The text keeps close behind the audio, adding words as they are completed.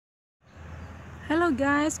Hello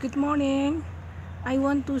guys, good morning. I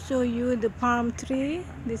want to show you the palm tree.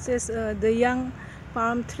 This is the young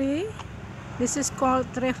palm tree. This is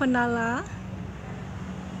called Ravenala.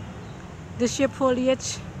 The shape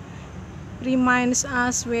foliage reminds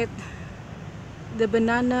us with the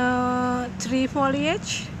banana tree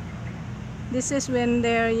foliage. This is when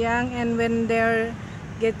they're young, and when they're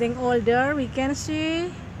getting older we can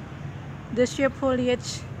see the shape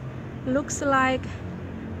foliage looks like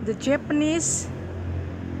the Japanese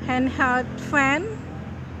handheld fan.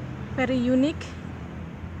 Very unique.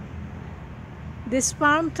 This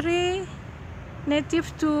palm tree native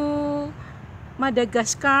to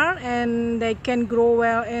Madagascar, and they can grow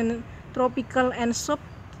well in tropical and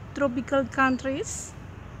subtropical countries.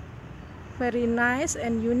 Very nice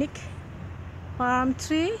and unique palm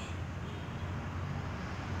tree.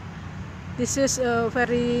 This is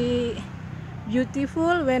very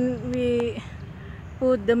beautiful when we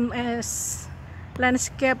put them as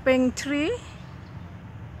landscaping tree.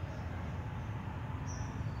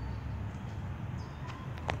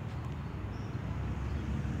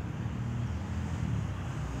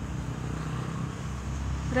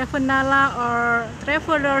 Ravenala or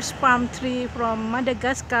traveler's palm tree from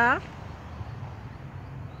Madagascar.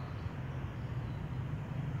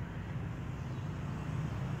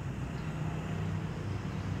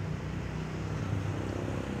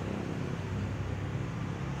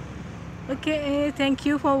 Okay, thank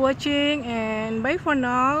you for watching and bye for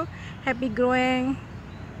now. Happy growing.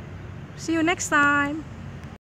 See you next time.